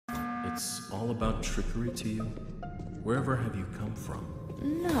It's all about trickery to you? Wherever have you come from?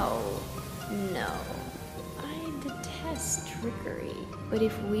 No. I detest trickery. But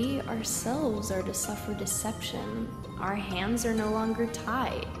if we ourselves are to suffer deception, our hands are no longer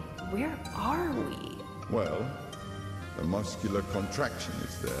tied. Where are we? Well, the muscular contraction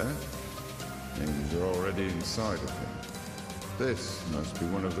is there. Things are already inside of him. This must be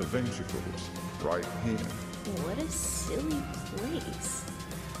one of the ventricles, right here. What a silly place.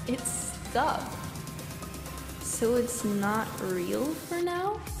 It's stuck. So it's not real for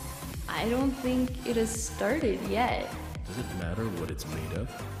now? I don't think it has started yet. Does it matter what it's made of?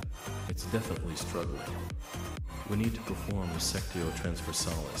 It's definitely struggling. We need to perform sectio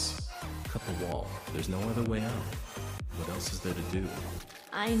transversalis. Cut the wall. There's no other way out. What else is there to do?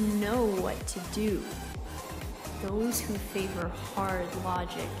 I know what to do. Those who favor hard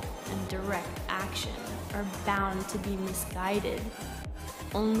logic and direct action are bound to be misguided.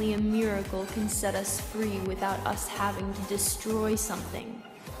 Only a miracle can set us free without us having to destroy something.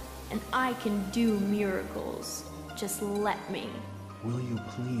 And I can do miracles. Just let me. Will you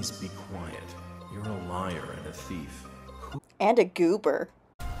please be quiet? You're a liar and a thief. And a goober.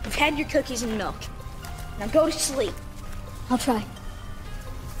 You've had your cookies and milk. Now go to sleep. I'll try.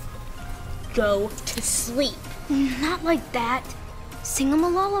 Go to sleep. Not like that. Sing him a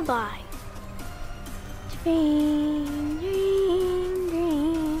lullaby. Dream, dream,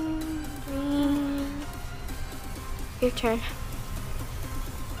 dream, dream. Your turn.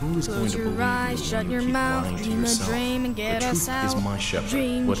 Who is going to believe you when shut you your keep mouth, lying to dream a yourself? dream and get The us truth is out. my shepherd.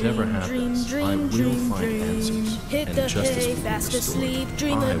 Dream, Whatever dream, happens, dream, I will dream, find dream. answers. Hit And the justice hay, will be fast restored. asleep.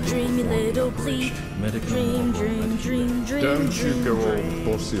 Dream I a will dreamy perform the little pleat. operation. Medic Dream, non dream, loco dream, dream. Don't you dream, go all dream.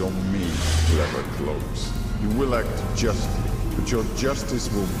 bossy on me, clever cloaks. You will act justly, but your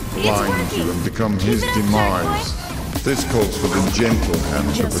justice will blind you and become his demise. This calls for the gentle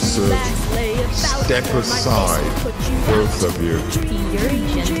hands of a Just surgeon. relax, lay about Step before my aside, face will put you both out. of you. Your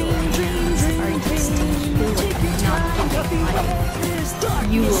gentle hands are used to killing, not giving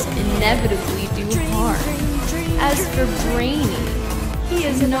life. You will inevitably do harm. As for Brainy, he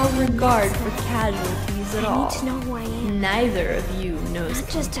has no regard for casualties at I all. need to know who I am. Neither of you knows Not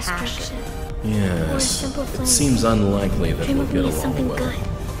just compassion. destruction. Or a Yes, simple it plan. seems unlikely that Dream we'll of get me along something well. good.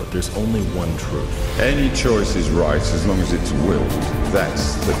 But there's only one truth. Any choice is right as long as it's willed.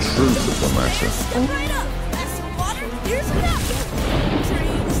 That's the truth of the matter. Right up. That's some water. Here's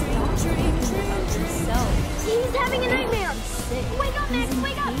enough. He's having a nightmare. Wake up, Max,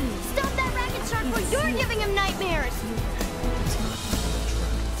 wake up. Stop that racket shark or you're giving him nightmares. It's not even a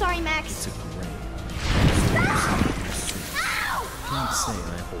trap. Sorry, Max. It's a grave. Ow! Don't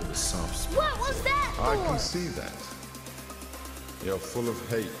say I hold a soft spot. What was that I for? can see that. You're full of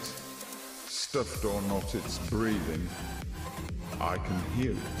hate. Stuffed or not, it's breathing. I can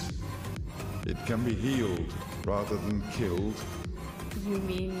hear it. It can be healed rather than killed. You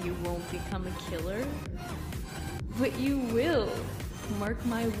mean you won't become a killer? But you will. Mark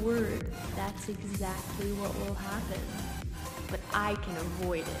my word, that's exactly what will happen. But I can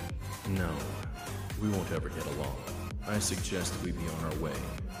avoid it. No, we won't ever get along. I suggest we be on our way.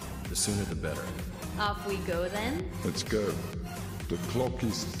 The sooner the better. Off we go then? Let's go. The clock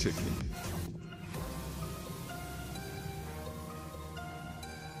is ticking.